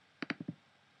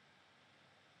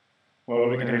Well,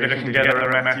 we're going to be looking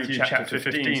together at Matthew chapter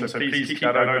 15, so please keep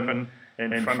that open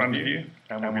in front of you,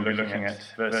 and we'll be looking at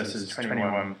verses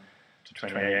 21 to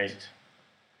 28.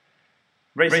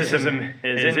 Racism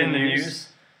is in the news,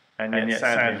 and yet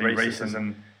sadly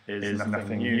racism is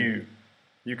nothing new.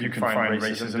 You can find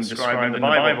racism described in the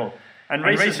Bible, and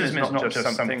racism is not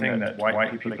just something that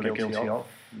white people are guilty of.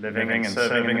 Living and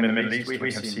serving in the Middle East,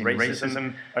 we have seen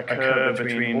racism occur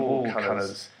between all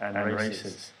colours and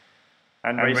races.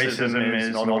 And racism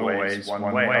is not always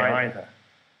one way either.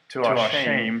 To our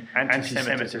shame,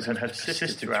 anti-Semitism has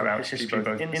persisted throughout history,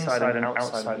 both inside and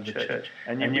outside of the church.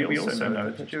 And yet we also know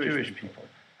that Jewish people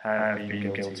have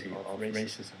been guilty of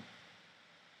racism.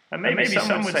 And maybe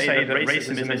some would say that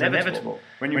racism is inevitable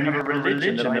when you have a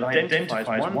religion that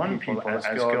identifies one people as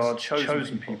God's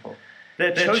chosen people.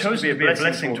 They're chosen to be a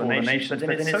blessing to all the nations,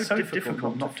 but then it's so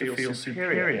difficult not to feel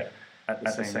superior at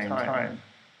the same time.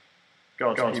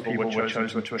 God's people were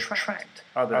chosen to attract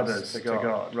others to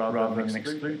God rather than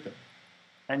exclude them.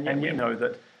 And yet we know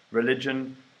that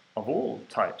religion of all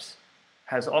types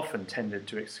has often tended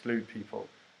to exclude people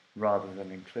rather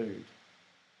than include.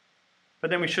 But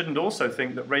then we shouldn't also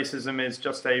think that racism is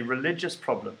just a religious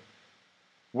problem.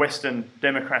 Western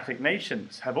democratic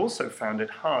nations have also found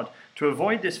it hard to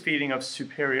avoid this feeling of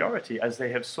superiority as they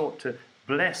have sought to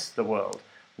bless the world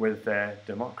with their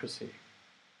democracy.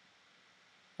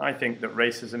 I think that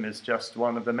racism is just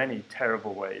one of the many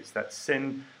terrible ways that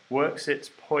sin works its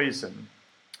poison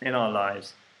in our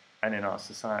lives and in our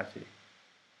society.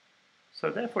 So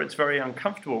therefore it's very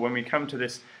uncomfortable when we come to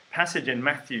this passage in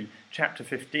Matthew chapter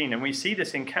 15 and we see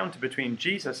this encounter between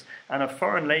Jesus and a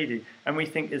foreign lady and we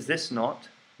think, is this not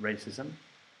racism?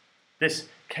 This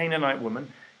Canaanite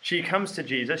woman, she comes to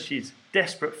Jesus, she's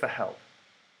desperate for help,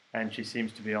 and she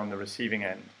seems to be on the receiving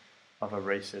end of a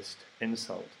racist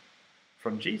insult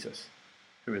from Jesus,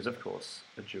 who is, of course,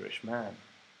 a Jewish man.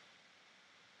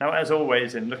 Now, as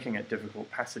always in looking at difficult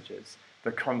passages,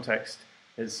 the context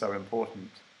is so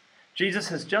important. Jesus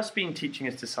has just been teaching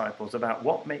his disciples about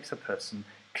what makes a person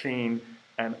clean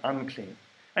and unclean.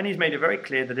 And he's made it very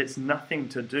clear that it's nothing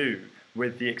to do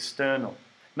with the external,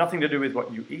 nothing to do with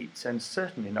what you eat, and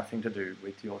certainly nothing to do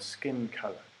with your skin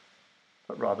colour.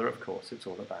 But rather, of course, it's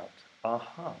all about our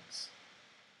hearts.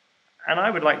 And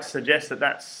I would like to suggest that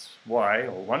that's why,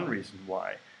 or one reason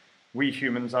why, we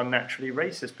humans are naturally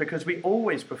racist, because we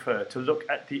always prefer to look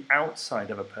at the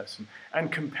outside of a person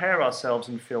and compare ourselves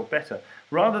and feel better,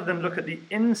 rather than look at the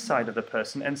inside of the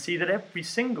person and see that every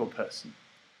single person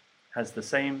has the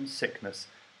same sickness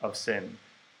of sin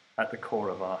at the core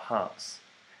of our hearts.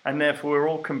 And therefore we're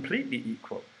all completely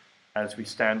equal as we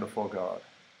stand before God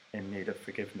in need of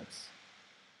forgiveness.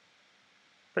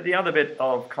 But the other bit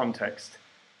of context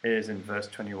is in verse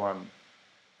 21.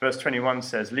 Verse 21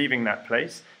 says, leaving that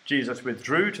place, Jesus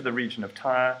withdrew to the region of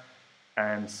Tyre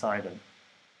and Sidon.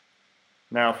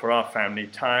 Now, for our family,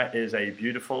 Tyre is a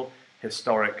beautiful,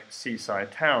 historic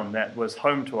seaside town that was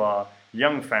home to our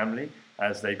young family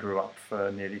as they grew up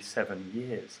for nearly 7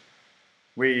 years.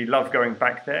 We love going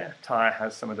back there. Tyre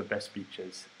has some of the best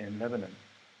beaches in Lebanon.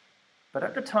 But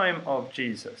at the time of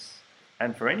Jesus,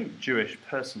 and for any Jewish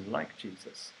person like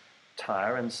Jesus,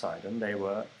 Tyre and Sidon, they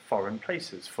were foreign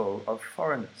places full of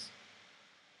foreigners.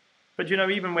 But you know,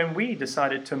 even when we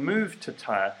decided to move to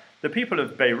Tyre, the people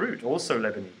of Beirut, also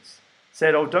Lebanese,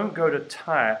 said, oh, don't go to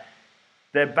Tyre.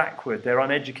 They're backward, they're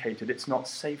uneducated, it's not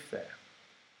safe there.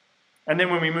 And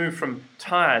then when we moved from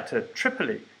Tyre to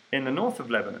Tripoli in the north of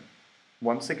Lebanon,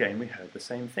 once again we heard the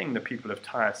same thing. The people of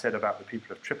Tyre said about the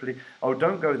people of Tripoli, oh,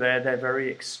 don't go there, they're very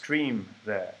extreme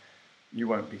there. You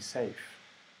won't be safe.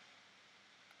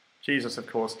 Jesus, of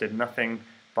course, did nothing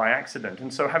by accident.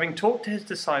 And so having talked to his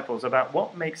disciples about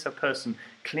what makes a person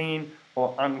clean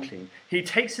or unclean, he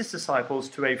takes his disciples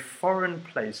to a foreign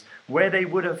place where they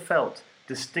would have felt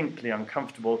distinctly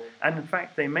uncomfortable, and in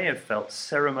fact they may have felt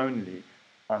ceremonially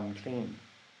unclean.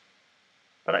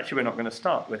 But actually we're not going to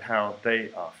start with how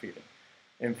they are feeling.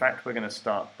 In fact, we're going to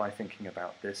start by thinking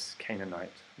about this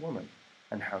Canaanite woman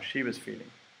and how she was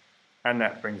feeling. And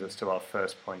that brings us to our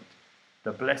first point,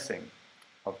 the blessing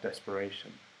of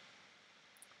desperation.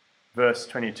 Verse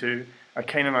 22, a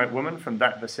Canaanite woman from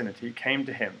that vicinity came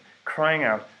to him, crying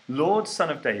out, Lord,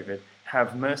 Son of David,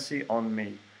 have mercy on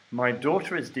me. My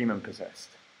daughter is demon-possessed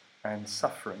and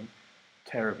suffering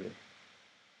terribly.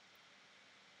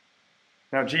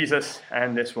 Now Jesus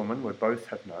and this woman would both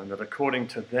have known that according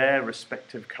to their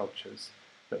respective cultures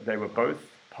that they were both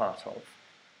part of,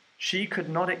 she could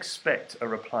not expect a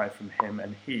reply from him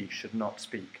and he should not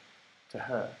speak to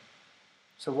her.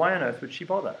 So why on earth would she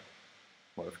bother?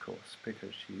 Well, of course,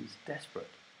 because she's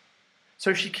desperate.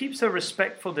 So she keeps a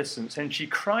respectful distance and she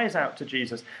cries out to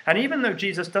Jesus. And even though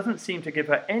Jesus doesn't seem to give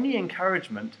her any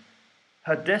encouragement,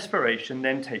 her desperation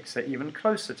then takes her even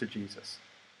closer to Jesus.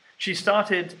 She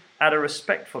started at a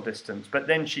respectful distance, but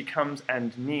then she comes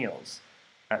and kneels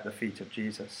at the feet of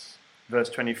Jesus.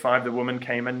 Verse 25, the woman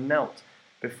came and knelt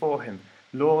before him.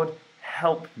 "Lord,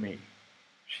 help me,"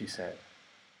 she said.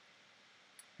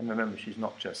 And remember, she's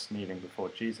not just kneeling before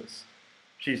Jesus.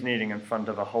 She's kneeling in front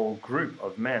of a whole group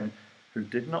of men who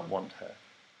did not want her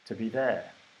to be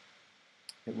there.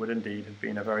 It would indeed have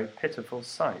been a very pitiful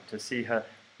sight to see her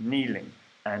kneeling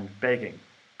and begging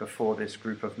before this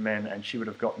group of men, and she would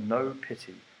have got no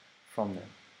pity from them.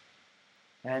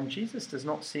 And Jesus does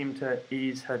not seem to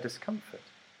ease her discomfort.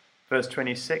 Verse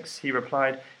 26, he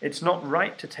replied, "It's not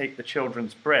right to take the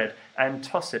children's bread and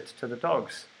toss it to the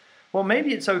dogs." Well,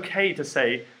 maybe it's okay to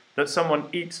say that someone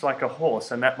eats like a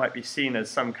horse, and that might be seen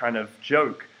as some kind of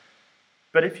joke.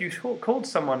 But if you called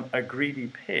someone a greedy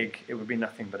pig, it would be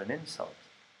nothing but an insult.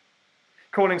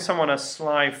 Calling someone a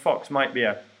sly fox might be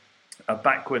a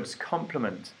backwards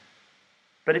compliment.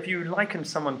 But if you liken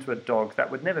someone to a dog,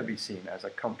 that would never be seen as a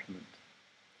compliment.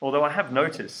 Although I have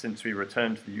noticed since we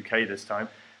returned to the UK this time,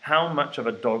 how much of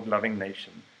a dog-loving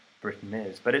nation Britain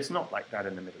is. But it's not like that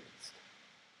in the Middle East.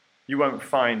 You won't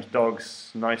find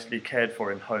dogs nicely cared for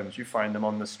in homes. You find them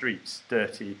on the streets,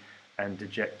 dirty and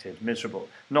dejected, miserable.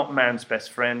 Not man's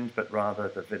best friend, but rather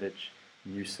the village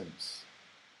nuisance.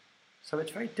 So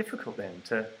it's very difficult then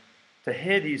to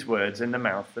hear these words in the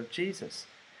mouth of Jesus.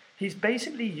 He's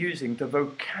basically using the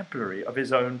vocabulary of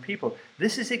his own people.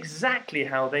 This is exactly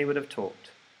how they would have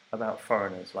talked about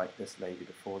foreigners like this lady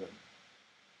before them.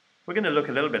 We're going to look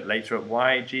a little bit later at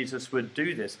why Jesus would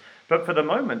do this. But for the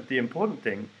moment, the important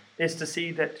thing is to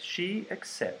see that she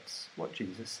accepts what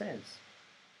Jesus says.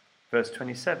 Verse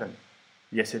 27,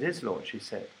 "Yes, it is, Lord," she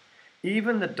said.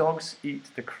 "Even the dogs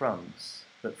eat the crumbs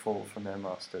that fall from their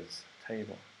master's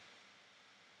table."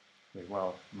 We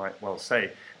might well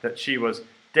say that she was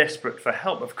desperate for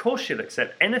help. Of course she'll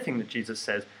accept anything that Jesus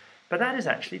says, but that is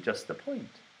actually just the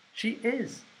point. She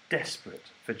is desperate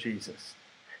for Jesus.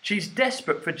 She's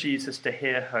desperate for Jesus to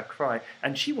hear her cry,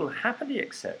 and she will happily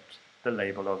accept the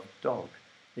label of dog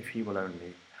if he will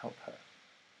only help her.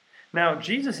 Now,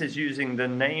 Jesus is using the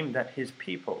name that his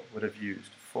people would have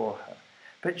used for her,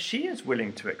 but she is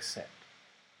willing to accept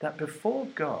that before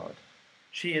God,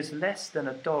 she is less than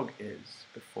a dog is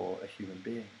before a human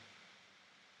being.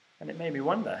 And it made me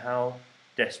wonder how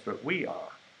desperate we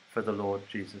are for the Lord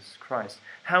Jesus Christ.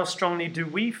 How strongly do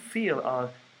we feel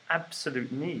our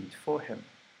absolute need for him?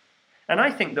 And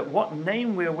I think that what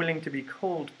name we're willing to be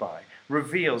called by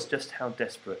reveals just how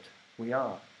desperate we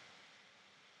are.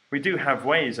 We do have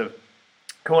ways of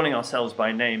calling ourselves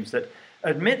by names that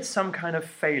admit some kind of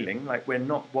failing, like we're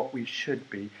not what we should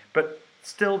be, but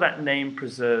still that name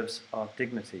preserves our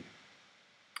dignity.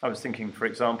 I was thinking, for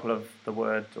example, of the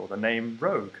word or the name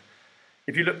rogue.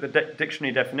 If you look the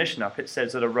dictionary definition up, it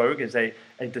says that a rogue is a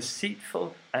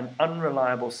deceitful and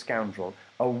unreliable scoundrel,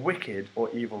 a wicked or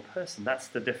evil person. That's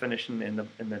the definition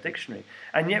in the dictionary.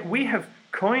 And yet we have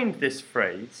coined this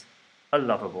phrase, a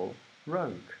lovable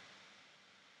rogue.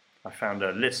 I found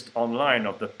a list online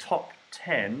of the top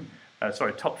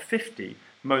 50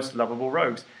 most lovable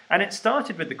rogues. And it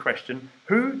started with the question,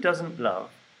 who doesn't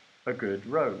love a good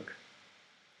rogue?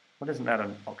 Well, isn't that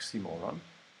an oxymoron?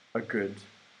 A good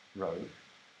rogue.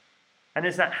 And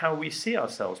is that how we see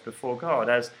ourselves before God,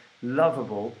 as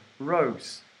lovable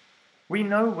rogues? We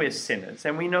know we're sinners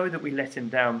and we know that we let him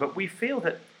down, but we feel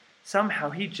that somehow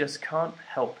he just can't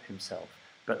help himself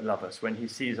but love us when he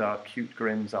sees our cute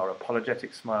grins, our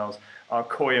apologetic smiles, our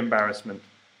coy embarrassment,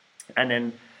 and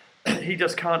then he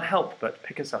just can't help but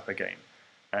pick us up again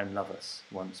and love us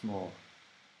once more.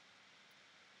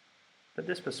 But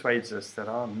this persuades us that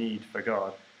our need for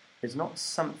God is not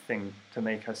something to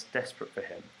make us desperate for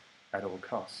him at all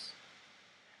costs.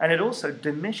 And it also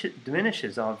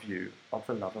diminishes our view of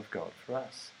the love of God for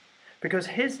us. Because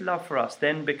his love for us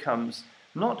then becomes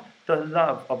not the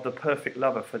love of the perfect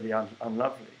lover for the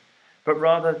unlovely, but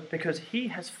rather because he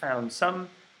has found some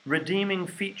redeeming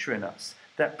feature in us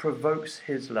that provokes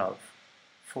his love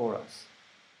for us.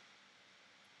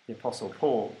 The Apostle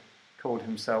Paul called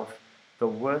himself the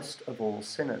worst of all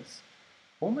sinners,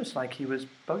 almost like he was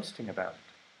boasting about it.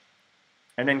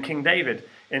 And then King David,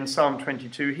 in Psalm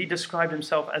 22, he described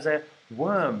himself as a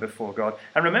worm before God.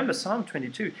 And remember, Psalm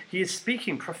 22, he is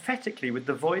speaking prophetically with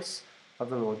the voice of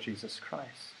the Lord Jesus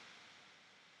Christ.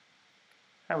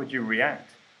 How would you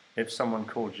react if someone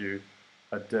called you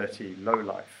a dirty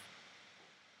lowlife?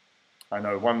 I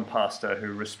know one pastor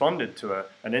who responded to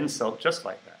an insult just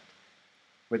like that,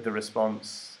 with the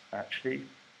response, actually,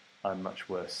 I'm much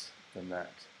worse than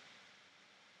that.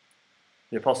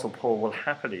 The Apostle Paul will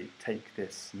happily take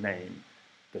this name,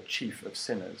 the chief of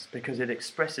sinners, because it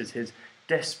expresses his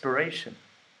desperation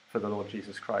for the Lord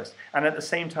Jesus Christ. And at the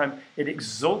same time, it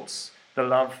exalts the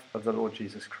love of the Lord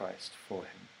Jesus Christ for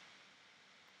him.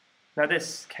 Now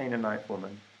this Canaanite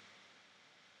woman,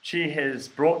 she is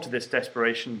brought to this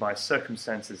desperation by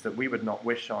circumstances that we would not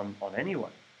wish on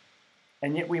anyone.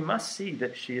 And yet we must see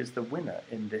that she is the winner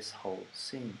in this whole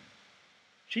scene.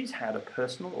 She's had a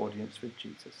personal audience with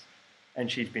Jesus,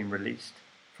 and she's been released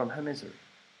from her misery.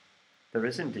 There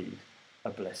is indeed a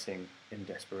blessing in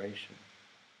desperation.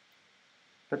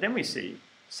 But then we see,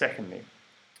 secondly,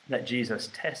 that Jesus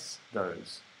tests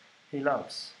those he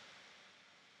loves.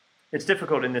 It's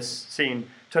difficult in this scene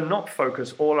to not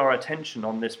focus all our attention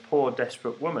on this poor,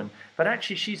 desperate woman, but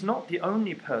actually she's not the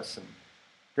only person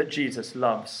that Jesus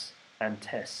loves and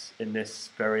tests in this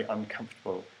very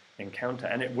uncomfortable encounter,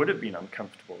 and it would have been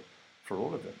uncomfortable for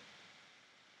all of them.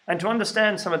 And to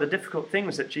understand some of the difficult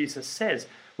things that Jesus says,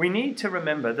 we need to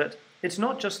remember that it's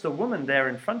not just the woman there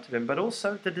in front of him, but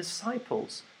also the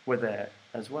disciples were there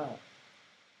as well.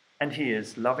 And he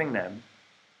is loving them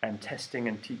and testing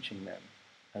and teaching them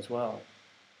as well.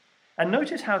 And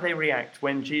notice how they react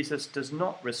when Jesus does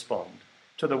not respond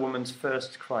to the woman's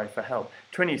first cry for help.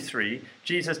 23,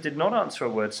 Jesus did not answer a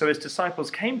word, so his disciples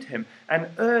came to him and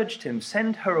urged him,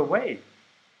 "Send her away,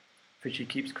 for she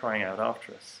keeps crying out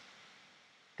after us."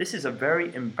 This is a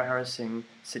very embarrassing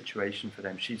situation for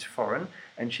them. She's foreign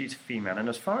and she's female, and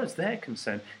as far as they're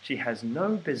concerned, she has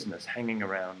no business hanging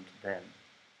around them.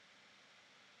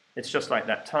 It's just like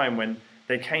that time when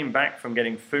they came back from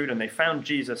getting food and they found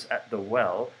Jesus at the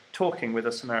well talking with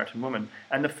a Samaritan woman,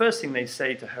 and the first thing they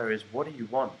say to her is, "What do you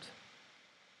want?"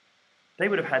 They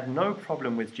would have had no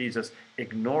problem with Jesus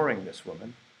ignoring this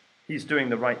woman. He's doing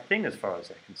the right thing as far as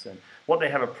they're concerned. What they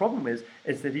have a problem with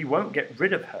is that he won't get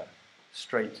rid of her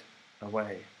straight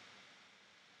away.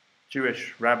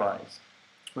 Jewish rabbis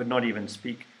would not even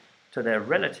speak to their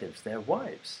relatives, their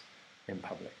wives, in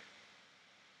public.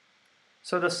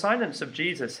 So the silence of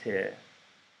Jesus here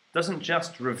doesn't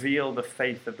just reveal the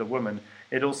faith of the woman,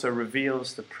 it also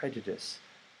reveals the prejudice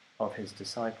of his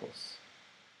disciples.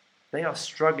 They are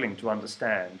struggling to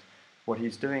understand what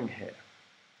he's doing here.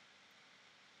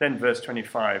 Then verse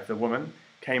 25, the woman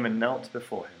came and knelt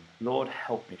before him. "Lord,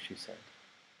 help me," she said.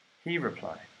 He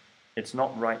replied, "It's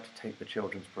not right to take the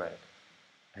children's bread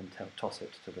and toss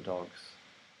it to the dogs."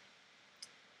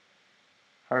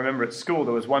 I remember at school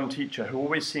there was one teacher who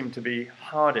always seemed to be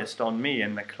hardest on me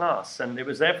in the class, and it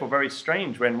was therefore very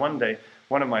strange when one day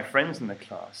one of my friends in the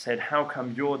class said, "How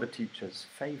come you're the teacher's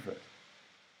favourite?"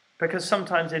 Because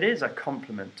sometimes it is a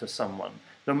compliment to someone.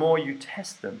 The more you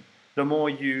test them, the more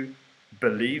you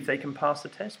believe they can pass the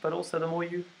test, but also the more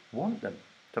you want them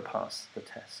to pass the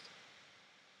test.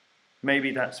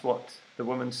 Maybe that's what the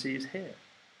woman sees here.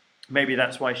 Maybe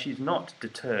that's why she's not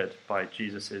deterred by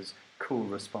Jesus' cool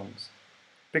response.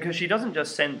 Because she doesn't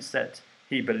just sense that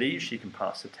he believes she can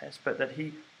pass the test, but that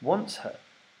he wants her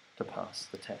to pass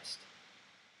the test.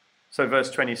 So verse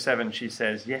 27, she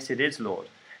says, "Yes, it is, Lord.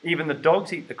 Even the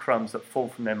dogs eat the crumbs that fall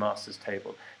from their master's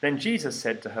table." Then Jesus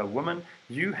said to her, "Woman,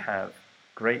 you have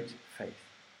great faith.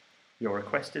 Your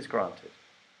request is granted."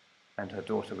 And her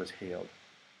daughter was healed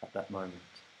at that moment.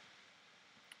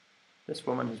 This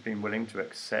woman has been willing to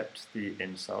accept the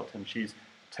insult, and she's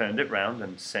turned it round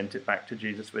and sent it back to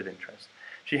Jesus with interest.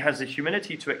 She has the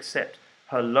humility to accept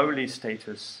her lowly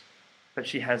status, but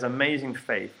she has amazing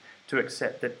faith to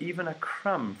accept that even a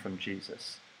crumb from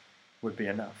Jesus would be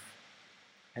enough.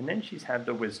 And then she's had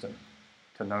the wisdom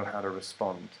to know how to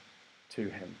respond to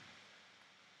him.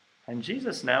 And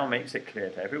Jesus now makes it clear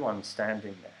to everyone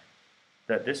standing there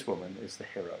that this woman is the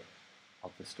hero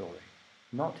of the story,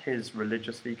 not his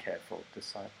religiously careful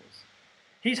disciples.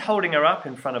 He's holding her up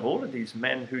in front of all of these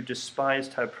men who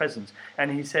despised her presence,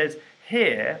 and he says,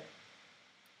 "Here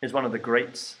is one of the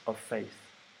greats of faith."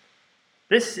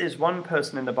 This is one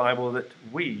person in the Bible that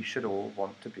we should all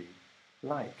want to be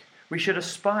like. We should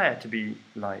aspire to be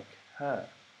like her.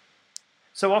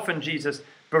 So often Jesus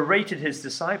berated his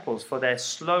disciples for their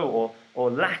slow or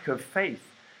lack of faith,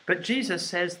 but Jesus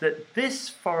says that this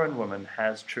foreign woman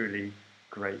has truly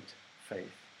great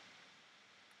faith.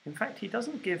 In fact, he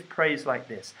doesn't give praise like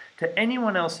this to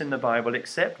anyone else in the Bible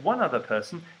except one other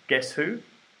person. Guess who?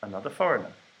 Another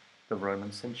foreigner, the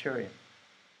Roman centurion.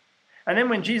 And then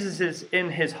when Jesus is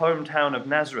in his hometown of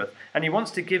Nazareth and he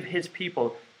wants to give his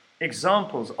people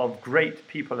examples of great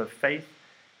people of faith,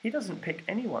 he doesn't pick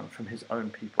anyone from his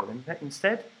own people.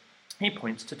 Instead, he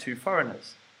points to two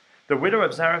foreigners, the widow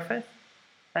of Zarephath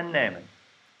and Naaman,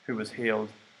 who was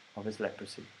healed of his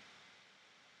leprosy.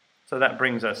 So that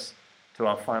brings us to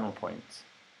our final point,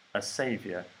 a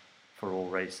saviour for all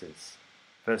races.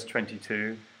 Verse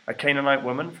 22, a Canaanite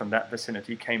woman from that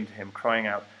vicinity came to him, crying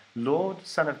out, Lord,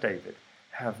 Son of David,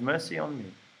 have mercy on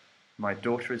me. My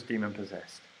daughter is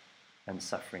demon-possessed and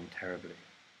suffering terribly.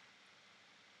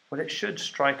 Well, it should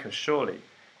strike us surely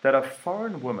that a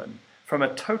foreign woman from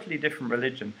a totally different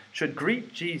religion should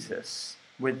greet Jesus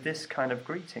with this kind of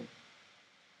greeting.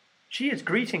 She is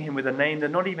greeting him with a name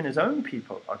that not even his own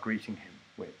people are greeting him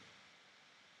with.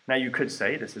 Now, you could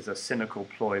say this is a cynical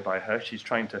ploy by her. She's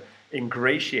trying to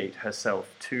ingratiate herself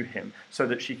to him so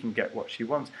that she can get what she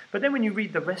wants. But then when you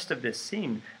read the rest of this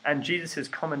scene and Jesus'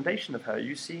 commendation of her,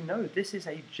 you see, no, this is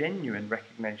a genuine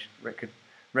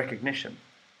recognition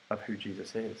of who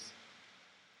Jesus is.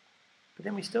 But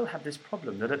then we still have this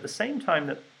problem that at the same time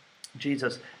that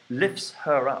Jesus lifts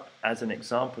her up as an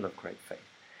example of great faith,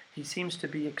 he seems to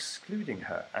be excluding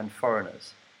her and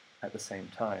foreigners at the same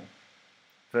time.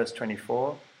 Verse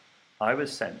 24, I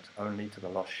was sent only to the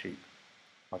lost sheep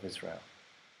of Israel.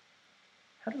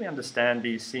 How do we understand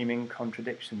these seeming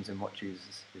contradictions in what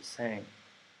Jesus is saying?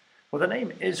 Well, the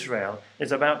name Israel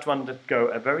is about to undergo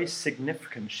a very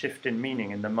significant shift in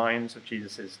meaning in the minds of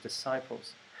Jesus'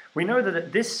 disciples. We know that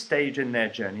at this stage in their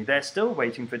journey, they're still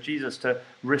waiting for Jesus to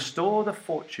restore the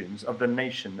fortunes of the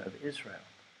nation of Israel.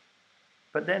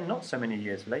 But then, not so many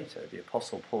years later, the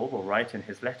Apostle Paul will write in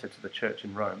his letter to the church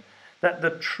in Rome that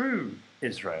the true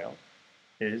Israel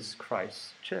is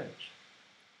Christ's church.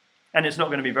 And it's not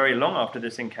going to be very long after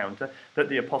this encounter that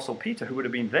the Apostle Peter, who would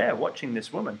have been there watching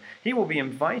this woman, he will be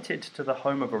invited to the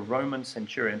home of a Roman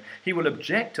centurion. He will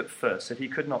object at first that he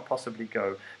could not possibly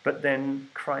go, but then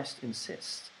Christ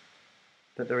insists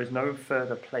that there is no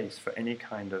further place for any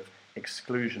kind of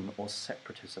exclusion or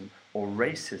separatism or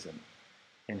racism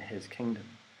in his kingdom.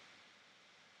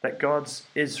 That God's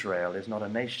Israel is not a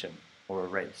nation or a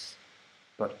race,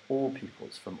 but all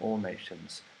peoples from all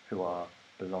nations who are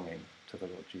belonging to the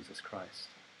Lord Jesus Christ.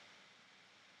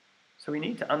 So we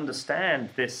need to understand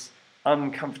this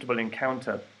uncomfortable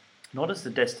encounter not as the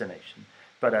destination,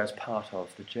 but as part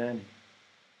of the journey.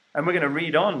 And we're going to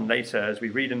read on later, as we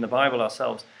read in the Bible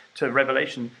ourselves, to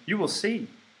Revelation. You will see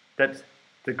that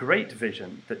the great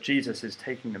vision that Jesus is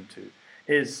taking them to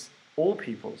is all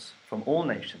peoples from all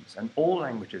nations and all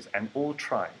languages and all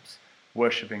tribes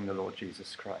worshipping the Lord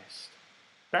Jesus Christ.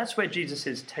 That's where Jesus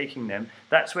is taking them.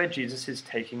 That's where Jesus is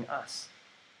taking us.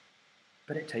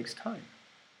 But it takes time.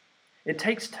 It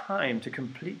takes time to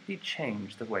completely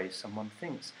change the way someone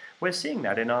thinks. We're seeing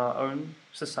that in our own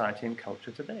society and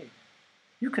culture today.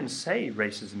 You can say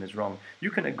racism is wrong.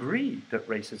 You can agree that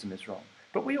racism is wrong.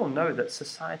 But we all know that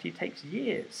society takes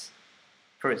years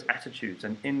for its attitudes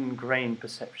and ingrained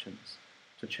perceptions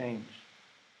to change.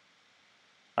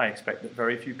 I expect that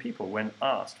very few people, when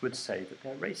asked, would say that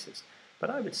they're racist. But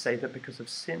I would say that because of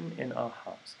sin in our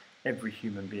hearts, every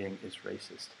human being is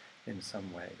racist in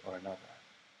some way or another.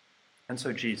 And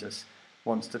so Jesus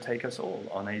wants to take us all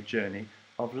on a journey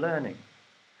of learning.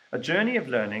 A journey of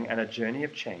learning and a journey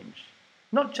of change,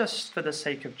 not just for the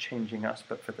sake of changing us,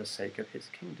 but for the sake of his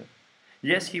kingdom.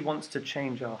 Yes, he wants to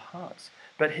change our hearts,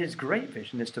 but his great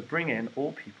vision is to bring in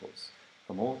all peoples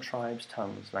from all tribes,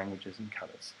 tongues, languages, and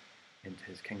colours into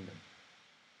his kingdom.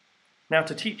 Now,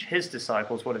 to teach his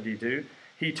disciples, what did he do?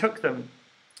 He took them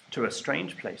to a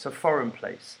strange place, a foreign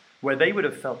place, where they would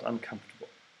have felt uncomfortable,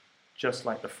 just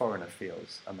like the foreigner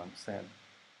feels amongst them.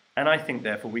 And I think,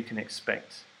 therefore, we can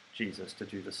expect Jesus to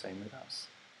do the same with us,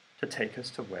 to take us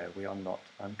to where we are not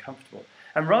uncomfortable.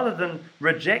 And rather than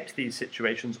reject these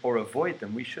situations or avoid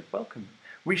them, we should welcome them.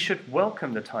 We should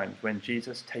welcome the times when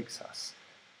Jesus takes us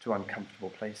to uncomfortable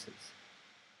places.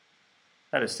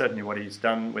 That is certainly what he's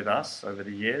done with us over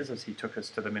the years as he took us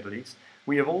to the Middle East.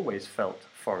 We have always felt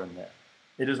foreign there.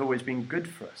 It has always been good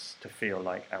for us to feel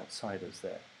like outsiders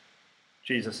there.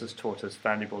 Jesus has taught us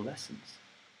valuable lessons.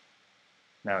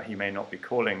 Now, he may not be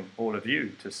calling all of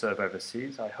you to serve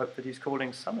overseas. I hope that he's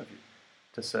calling some of you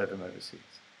to serve him overseas.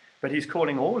 But he's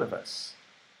calling all of us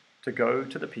to go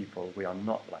to the people we are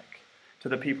not like, to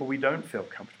the people we don't feel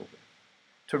comfortable with,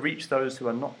 to reach those who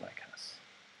are not like us.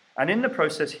 And in the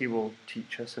process, he will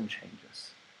teach us and change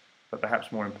us. But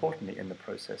perhaps more importantly, in the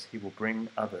process, he will bring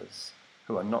others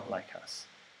who are not like us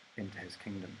into his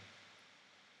kingdom.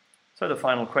 So the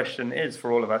final question is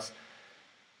for all of us,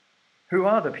 who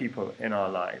are the people in our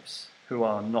lives who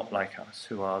are not like us,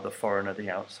 who are the foreigner, the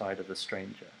outsider, the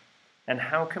stranger? And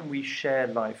how can we share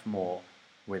life more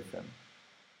with them?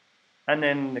 And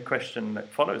then the question that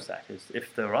follows that is,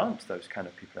 if there aren't those kind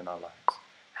of people in our lives,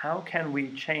 how can we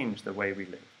change the way we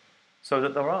live so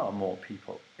that there are more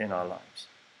people in our lives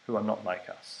who are not like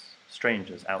us,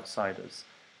 strangers, outsiders,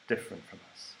 different from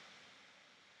us.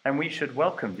 And we should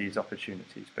welcome these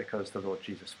opportunities because the Lord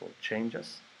Jesus will change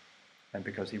us and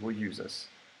because he will use us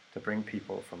to bring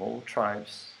people from all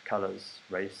tribes, colours,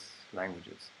 race,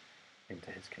 languages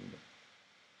into his kingdom.